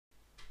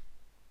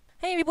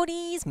Hey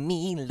everybody, it's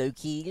me,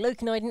 Loki,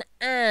 Lokinoiden,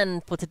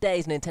 and for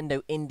today's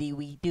Nintendo Indie,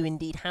 we do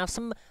indeed have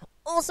some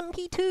Awesome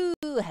P2!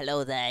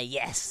 Hello there,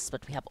 yes,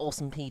 but we have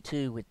Awesome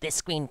P2 with this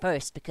screen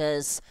first,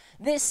 because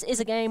this is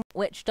a game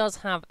which does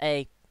have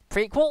a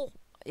prequel.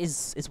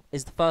 Is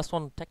the first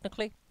one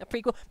technically a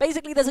prequel?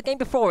 Basically, there's a game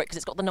before it, because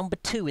it's got the number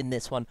 2 in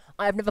this one.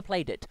 I have never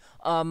played it.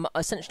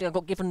 Essentially, I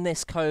got given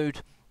this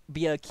code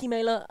via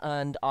Keymailer,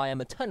 and I am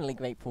eternally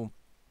grateful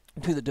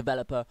to the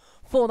developer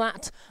for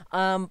that,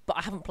 but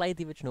I haven't played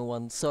the original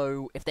one,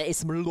 so if there is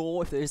some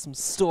lore, if there is some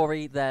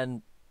story,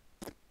 then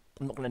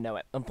I'm not going to know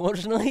it,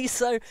 unfortunately.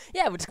 So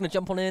yeah, we're just going to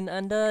jump on in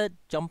and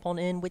jump on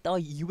in with our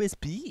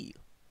USB,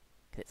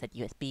 because it said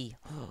USB.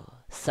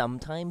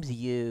 Sometimes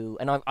you,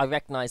 and I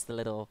recognise the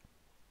little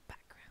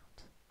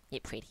background.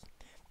 It's pretty.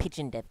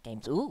 Pigeon Dev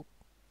Games. Ooh.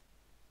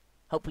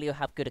 Hopefully you'll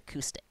have good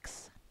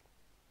acoustics.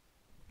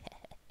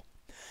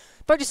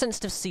 Very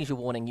sensitive seizure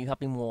warning. You have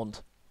been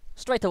warned.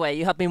 Straight away,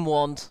 you have been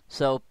warned,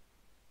 so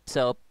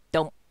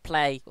don't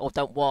play or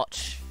don't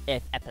watch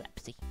if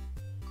epilepsy.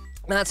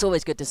 That's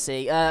always good to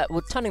see.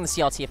 We're turning the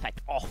CRT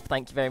effect off,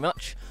 thank you very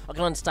much. I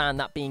can understand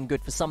that being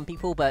good for some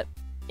people, but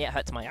it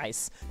hurts my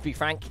eyes, to be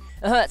frank.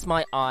 It hurts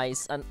my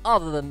eyes, and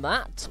other than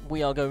that,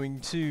 we are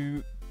going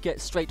to get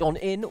straight on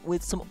in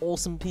with some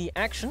Awesome P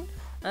action,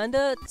 and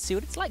see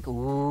what it's like.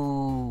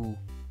 Ooh.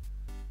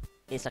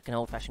 It's like an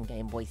old-fashioned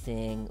Game Boy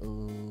thing.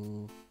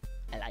 Ooh.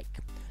 I like.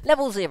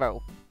 Level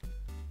 0.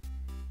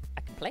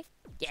 Play?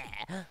 Yeah,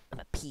 I'm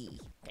a P.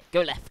 Okay,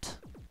 go left.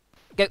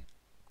 Go.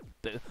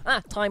 Boo.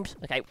 Ah, timed.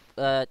 Okay,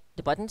 the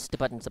buttons.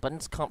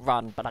 Can't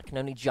run, but I can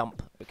only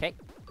jump. Okay.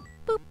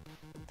 Boop.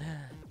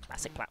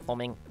 Classic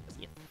platforming.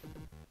 Yeah.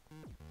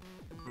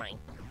 Mine.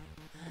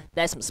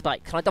 There's some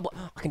spike. Can I double?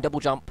 I can double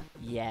jump.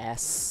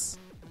 Yes.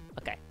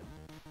 Okay.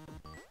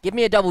 Give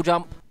me a double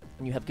jump,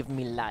 and you have given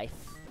me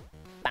life.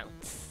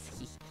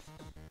 Bounce.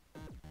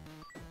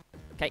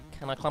 Okay,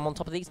 can I climb on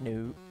top of these?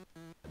 No.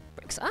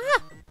 Bricks.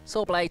 Ah!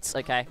 Saw blades,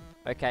 okay,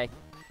 okay.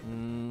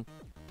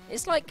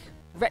 It's like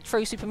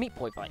retro Super Meat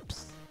Boy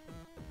vibes.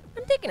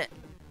 I'm digging it.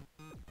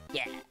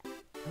 Yeah.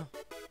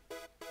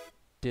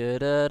 Da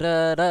da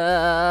da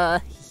da.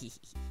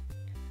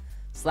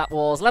 So that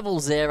was level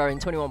 0 in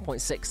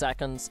 21.6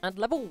 seconds, and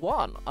level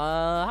 1.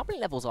 How many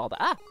levels are there?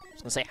 Ah, I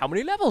was gonna say how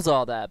many levels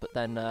are there, but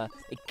then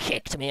it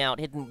kicked me out.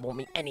 It didn't want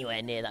me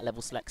anywhere near that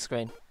level select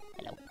screen.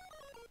 Hello.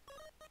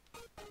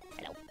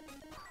 Hello.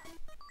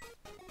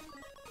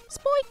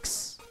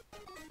 Spikes.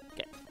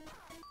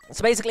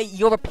 So basically,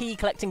 you're a P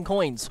collecting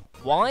coins.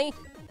 Why?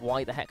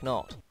 Why the heck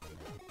not?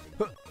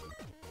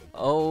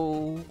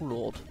 Oh,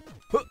 Lord.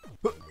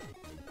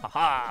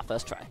 Haha,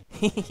 first try.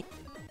 Okay.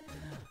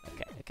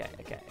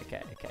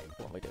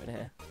 What am I doing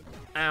here?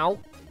 Ow.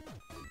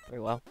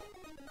 Very well.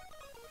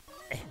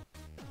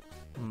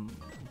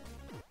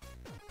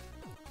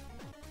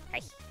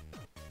 Hey.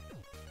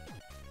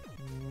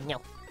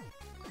 No.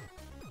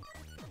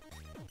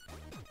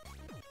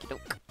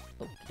 Okey-doke.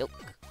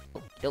 Okey-doke.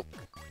 Okey-doke.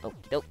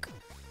 Okey-doke.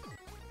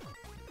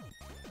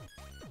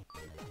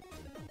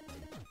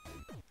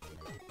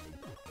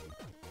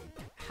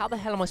 How the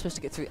hell am I supposed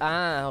to get through?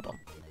 Ah, hold on.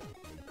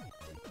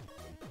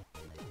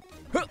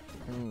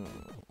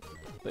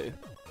 Boo.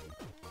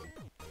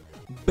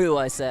 Boo,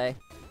 I say.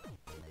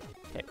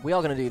 Okay, we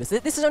are going to do this.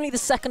 This is only the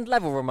second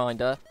level,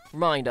 reminder.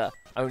 Reminder,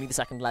 only the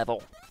second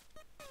level.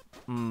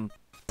 No!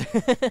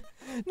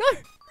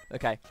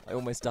 Okay, I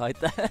almost died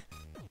there.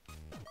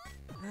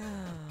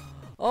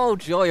 Oh,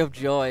 joy of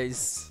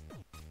joys.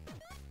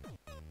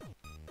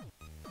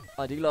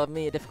 I do love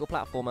me a difficult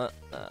platformer.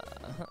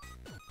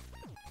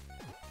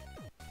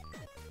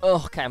 Oh,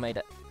 okay, I made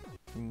it.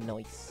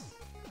 Nice.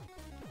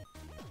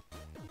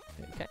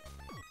 Okay.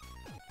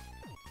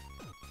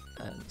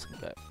 And it's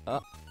gonna go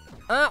up.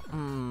 Up!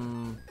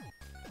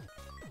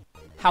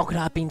 How could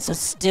I have been so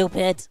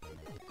stupid?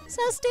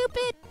 So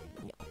stupid!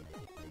 No.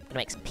 I'm gonna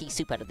make some pea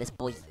soup out of this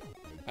boy.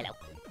 Hello.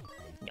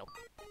 No.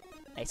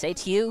 I say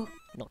to you,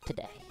 not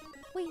today.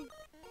 Whee!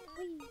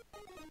 Whee!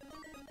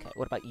 Okay,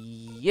 what about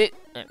you?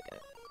 There we go.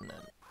 And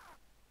then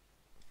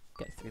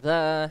go through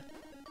there.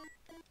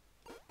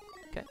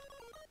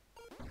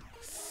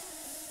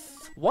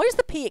 Why does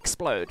the P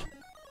explode?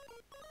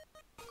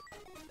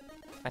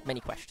 I have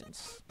many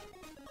questions.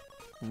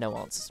 No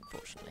answers,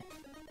 unfortunately.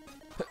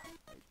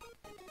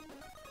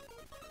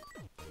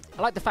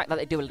 I like the fact that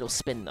they do a little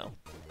spin, though.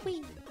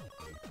 Whee!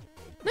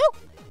 No!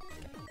 Okay.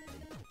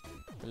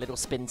 The little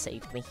spin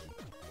saved me.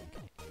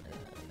 Okay.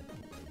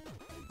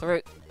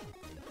 Through.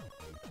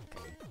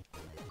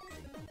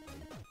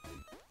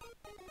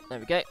 Okay. There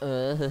we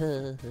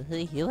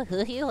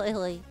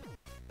go.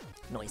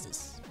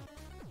 Noises.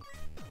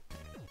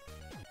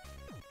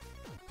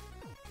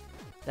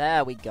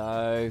 There we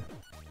go.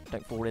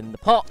 Don't fall in the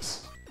pot.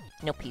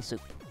 No pea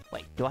soup.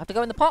 Wait, do I have to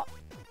go in the pot?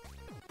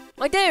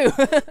 I do!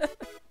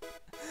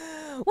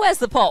 Where's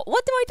the pot?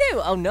 What do I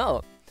do? Oh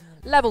no.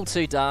 Level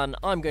 2 done.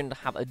 I'm going to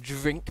have a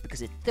drink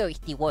because it's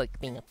thirsty work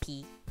being a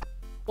pea.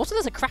 Also,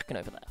 there's a kraken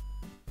over there.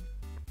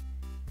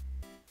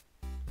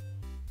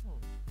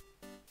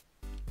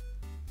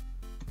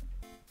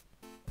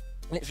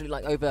 Literally,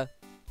 like, over...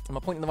 Am I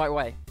pointing the right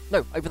way?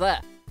 No, over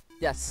there.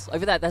 Yes,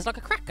 over there. There's, like,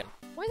 a kraken.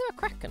 Why is there a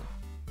kraken?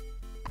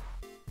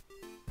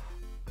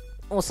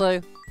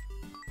 Also...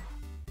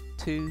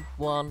 2,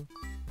 1,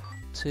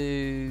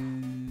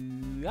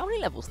 2... How many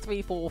levels?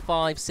 3, 4,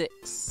 5,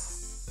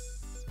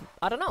 6...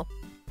 I don't know.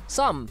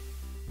 Some.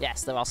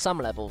 Yes, there are some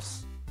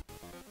levels.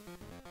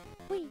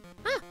 Whee.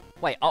 Ah!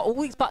 Wait, are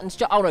all these buttons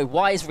just... Oh, no,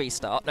 Y is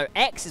restart. No,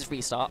 X is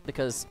restart,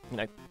 because, you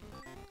know,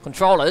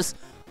 controllers.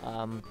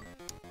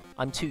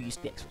 I'm too used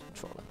to the X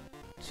controller.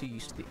 Too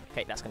used to the...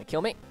 Okay, that's going to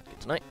kill me. Good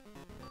to know.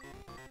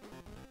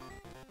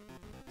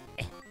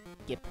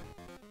 Gib.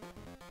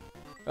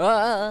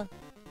 Ah!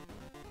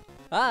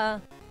 Ah!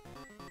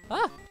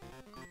 Ah!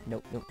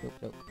 Nope, nope, nope,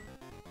 nope.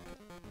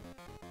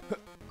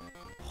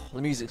 Oh,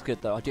 the music's good,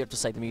 though. I do have to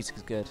say the music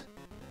is good.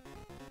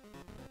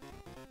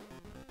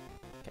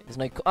 Okay, there's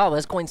no... Oh,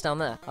 there's coins down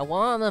there. I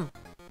want them.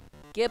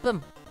 Give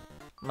them.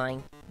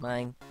 Mine,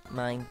 mine,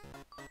 mine.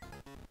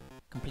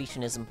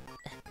 Completionism.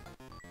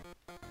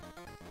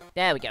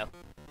 There we go.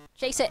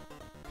 Chase it.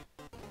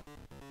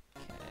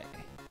 Okay.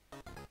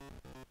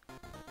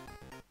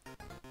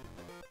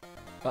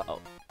 Uh-oh.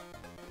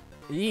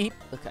 Yeep.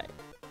 Okay.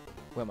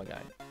 Where am I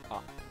going?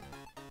 Up.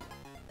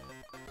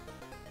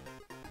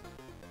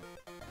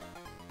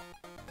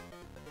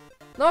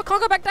 No, I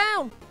can't go back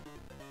down!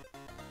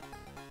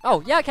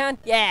 Oh, yeah, I can.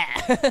 Yeah!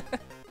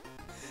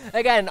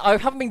 Again, I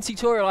haven't been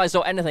tutorialized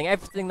or anything.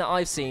 Everything that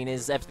I've seen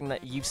is everything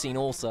that you've seen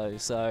also,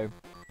 so...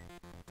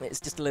 It's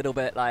just a little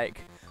bit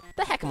like...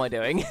 The heck am I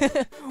doing?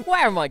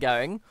 Where am I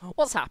going?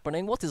 What's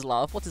happening? What is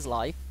love? What is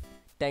life?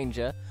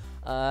 Danger.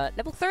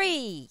 Level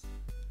 3!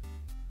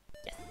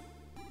 Yes.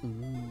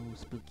 Ooh,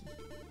 spooky.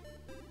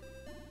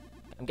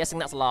 I'm guessing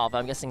that's lava.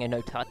 I'm guessing a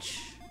no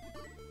touch.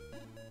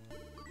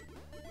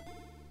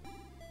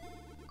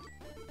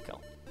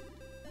 Cool.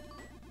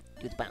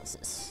 Good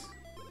bounces.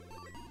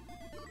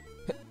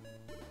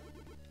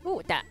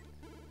 Ooh, that.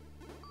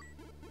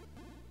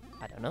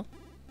 I don't know.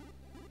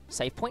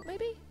 Save point,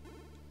 maybe?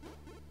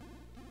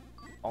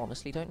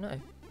 Honestly, don't know.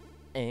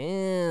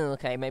 Oh,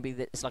 okay, maybe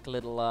it's like a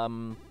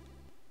little,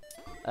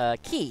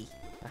 key,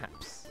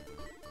 perhaps.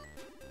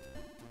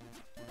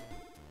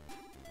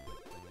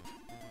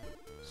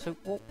 So,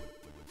 what?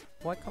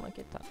 Why can't I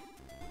get that?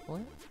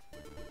 What?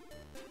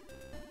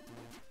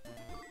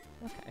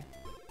 Okay.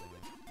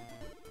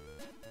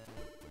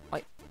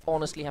 I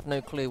honestly have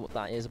no clue what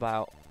that is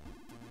about.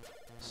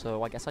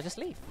 So, I guess I just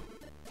leave.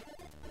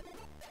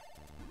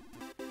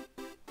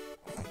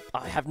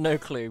 I have no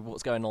clue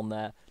what's going on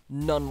there.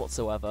 None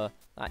whatsoever.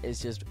 That is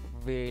just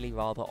really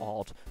rather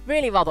odd.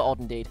 Really rather odd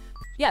indeed.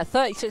 Yeah,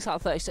 36 out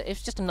of 36.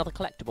 It's just another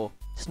collectible.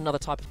 Just another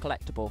type of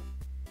collectible.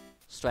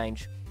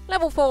 Strange.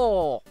 Level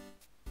 4!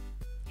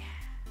 Yeah.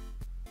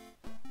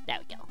 There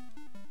we go.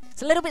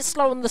 It's a little bit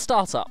slow on the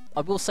startup. I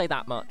will say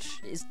that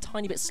much. It's a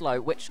tiny bit slow,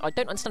 which I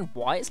don't understand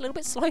why it's a little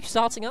bit slow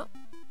starting up.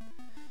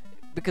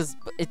 Because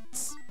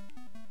it's...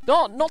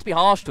 Not to be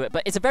harsh to it,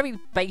 but it's a very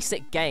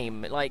basic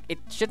game. Like, it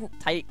shouldn't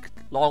take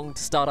long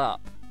to start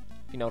up.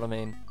 If you know what I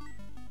mean.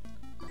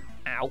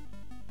 Ow.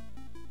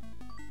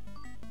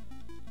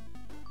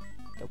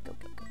 Go, go,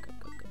 go, go, go,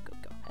 go, go, go,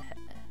 go.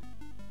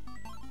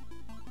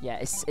 Yeah,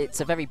 it's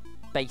a very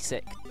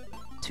basic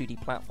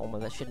 2D platformer.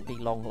 There shouldn't be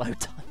long load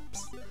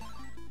times.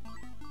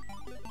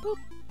 Boop,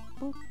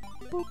 boop,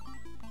 boop.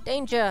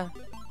 Danger!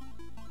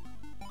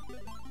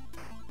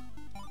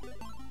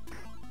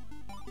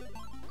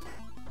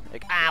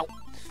 Like, ow!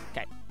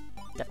 Okay,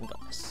 definitely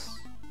got this.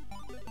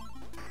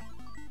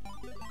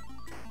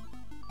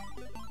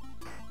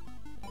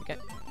 There we go.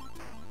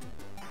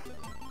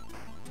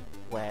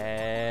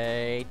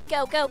 Wait!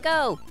 Go, go,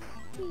 go!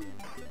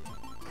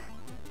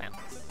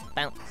 Bounce,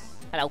 bounce.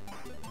 Hello.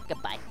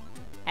 Goodbye.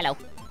 Hello.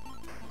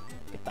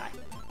 Goodbye.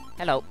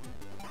 Hello.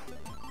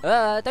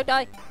 Don't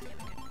die!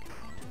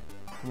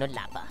 No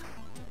lava.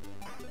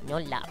 No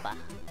lava.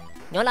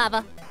 No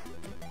lava.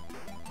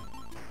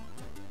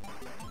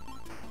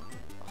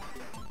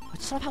 I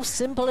just love how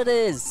simple it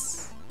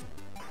is.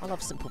 I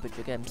love simple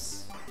video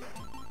games.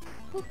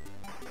 Woo.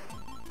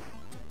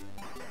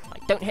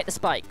 Right, don't hit the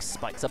spikes.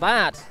 Spikes are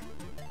bad.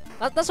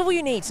 That's all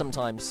you need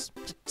sometimes.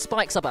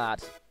 Spikes are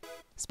bad.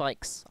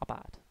 Spikes are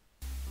bad.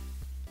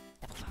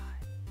 Level 5.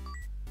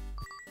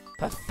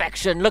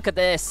 Perfection. Look at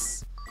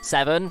this.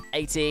 7,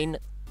 18.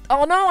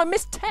 Oh no, I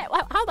missed 10.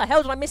 How the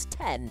hell did I miss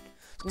 10? I was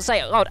going to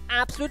say, oh,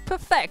 absolute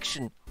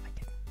perfection. I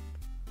didn't.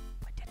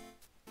 I didn't.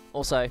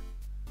 Also,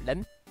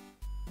 Lem.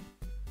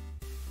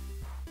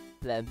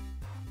 Blem.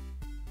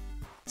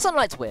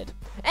 Sunlight's weird.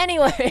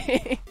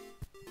 Anyway.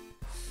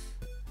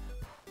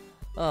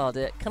 Oh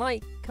dear. Can I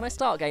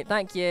start again?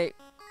 Thank you.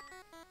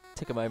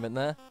 Took a moment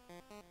there.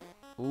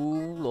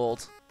 Ooh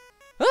lord.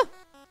 Huh?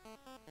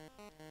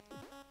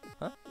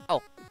 Huh?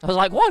 Oh. I was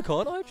like, why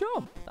can't I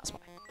jump? That's why.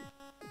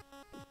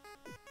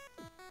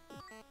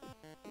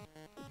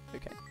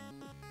 Okay.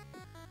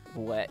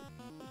 Wet.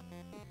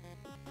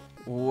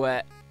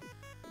 Wet.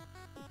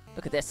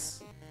 Look at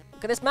this.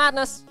 Look at this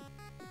madness.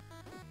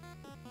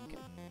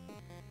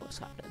 What's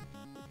happening?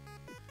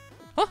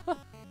 Ha ha!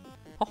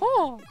 Ha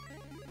ha!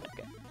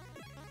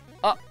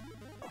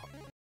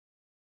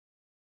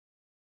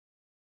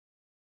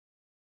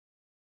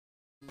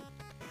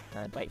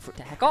 And wait for it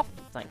to heck off.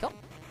 Thank God.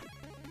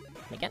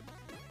 Again.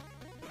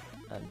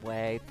 And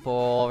wait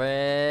for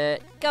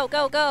it. Go,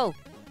 go, go!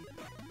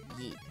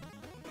 Yeah.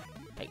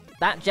 Okay,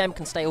 that gem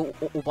can stay all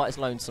by its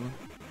lonesome.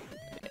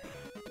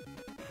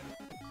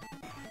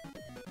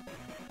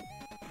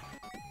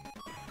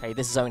 Okay,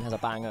 this zone has a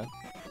banger.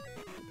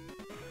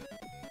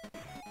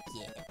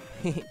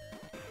 Yeah.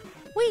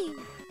 Whee!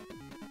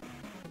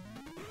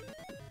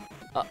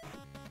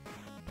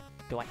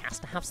 Do I has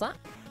to have that?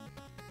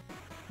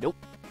 Nope.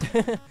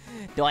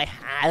 Do I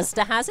has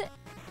to has it?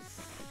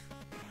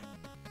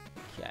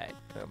 Okay,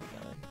 where am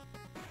I going?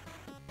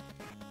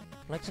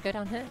 Can I just go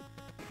down here?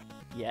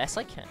 Yes,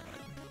 I can.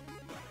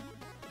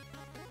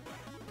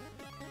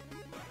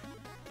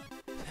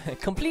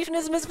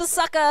 Completionism is for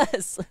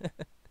suckers!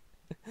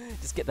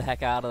 Just get the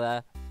heck out of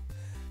there.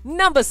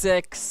 Number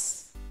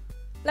 6!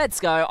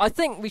 Let's go. I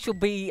think we should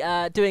be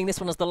doing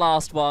this one as the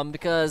last one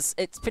because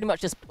it's pretty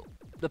much just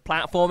the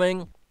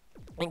platforming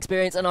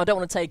experience, and I don't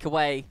want to take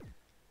away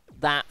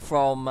that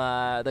from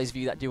those of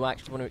you that do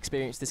actually want to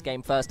experience this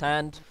game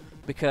firsthand,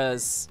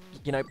 because,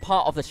 you know,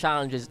 part of the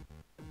challenge is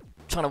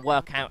trying to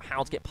work out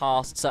how to get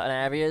past certain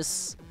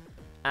areas,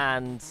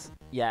 and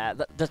yeah,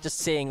 just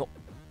seeing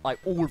like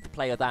all of the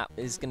play of that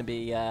is going to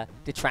be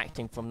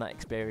detracting from that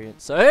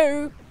experience.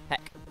 So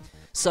heck,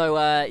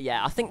 so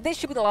yeah, I think this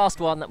should be the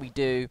last one that we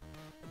do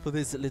for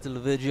this little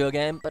video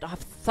game, but I've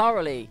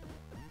thoroughly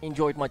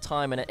enjoyed my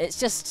time in it. It's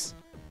just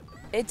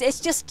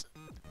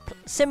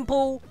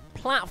simple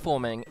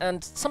platforming,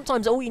 and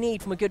sometimes all you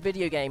need from a good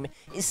video game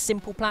is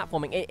simple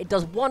platforming. It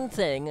does one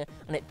thing,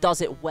 and it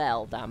does it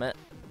well, damn it.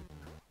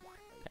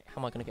 Okay,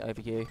 how am I going to get over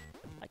you?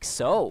 Like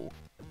so.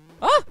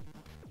 Ah!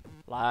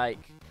 Like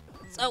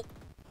so.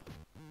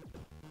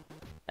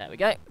 There we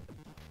go.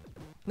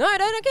 No,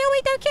 don't kill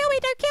me, don't kill me,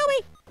 don't kill me!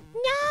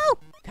 No!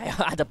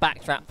 Okay, I had a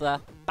backtrap there.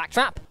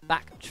 Backtrap!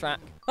 Backtrack.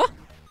 Ah!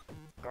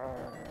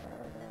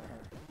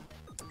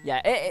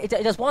 Yeah, it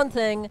does one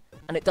thing,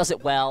 and it does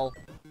it well.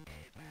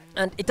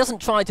 And it doesn't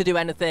try to do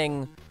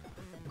anything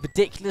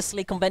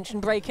ridiculously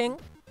convention-breaking.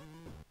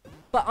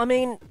 But, I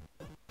mean,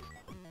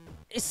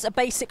 it's a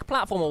basic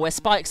platformer where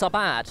spikes are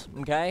bad,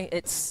 okay?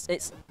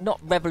 It's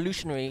not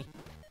revolutionary,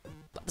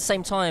 but at the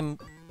same time,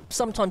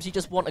 sometimes you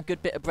just want a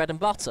good bit of bread and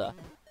butter.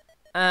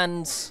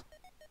 And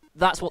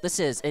that's what this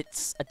is.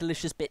 It's a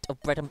delicious bit of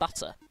bread and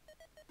butter.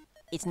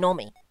 It's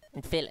nummy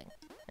and filling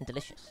and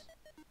delicious.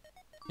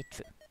 It's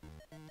true.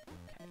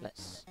 Okay,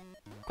 let's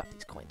grab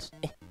these coins.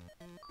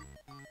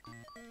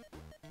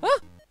 Ah!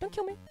 Don't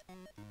kill me!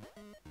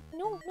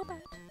 No, no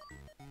bad.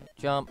 Okay,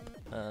 jump,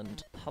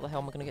 and how the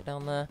hell am I gonna get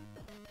down there?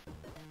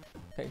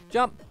 Okay,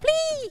 jump!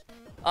 Please!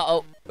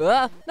 Uh-oh!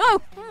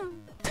 No!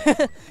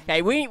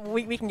 Okay, we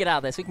can get out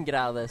of this, we can get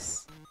out of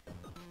this.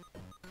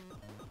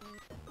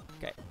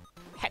 Okay.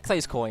 Heck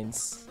those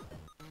coins.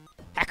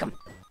 Heck 'em!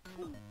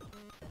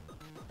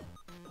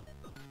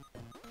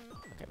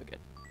 Okay, we're good.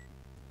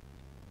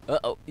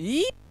 Uh-oh.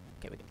 Yeet!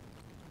 Okay, we're good.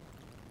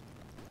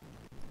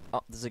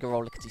 Oh, the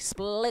Ziggurat lickety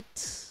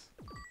split.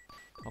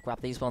 I'll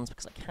grab these ones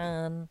because I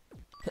can.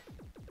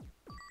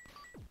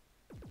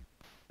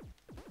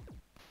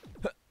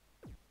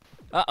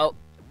 Uh-oh.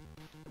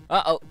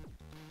 Uh-oh.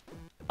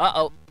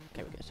 Uh-oh.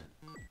 Okay, we're good.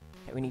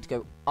 Okay, we need to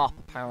go up,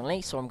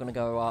 apparently, so I'm going to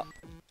go up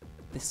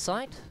this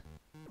side.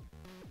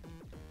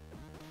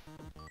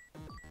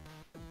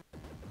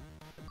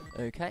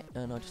 Okay,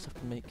 and I just have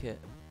to make it...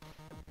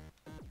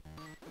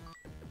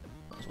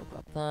 Might as well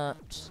grab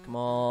that. Come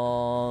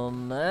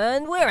on.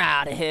 And we're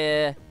out of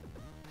here.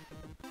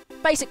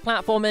 Basic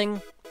platforming.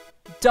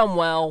 Done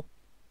well.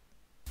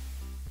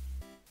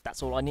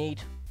 That's all I need.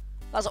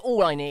 That's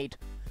all I need.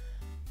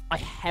 I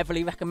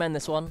heavily recommend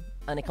this one,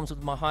 and it comes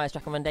with my highest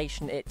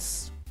recommendation.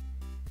 It's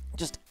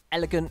just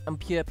elegant and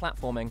pure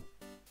platforming.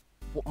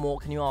 What more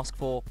can you ask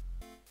for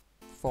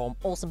from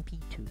Awesome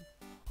P2?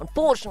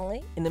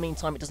 Unfortunately, in the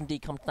meantime, it does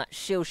indeed come to that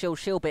shill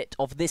bit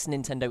of this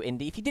Nintendo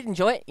indie. If you did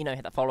enjoy it, you know,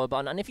 hit that follow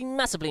button, and if you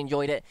massively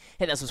enjoyed it,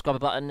 hit that subscribe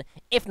button.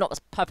 If not,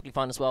 that's perfectly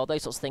fine as well.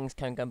 Those sorts of things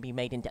can go and be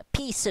made into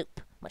pea soup,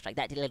 much like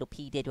that little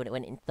pea did when it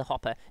went into the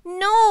hopper.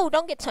 No,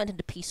 don't get turned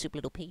into pea soup,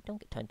 little pea. Don't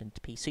get turned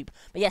into pea soup.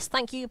 But yes,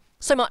 thank you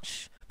so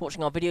much for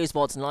watching our videos,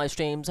 VODs, and live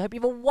streams. I hope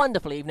you have a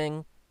wonderful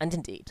evening, and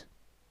indeed,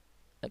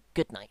 a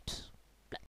good night.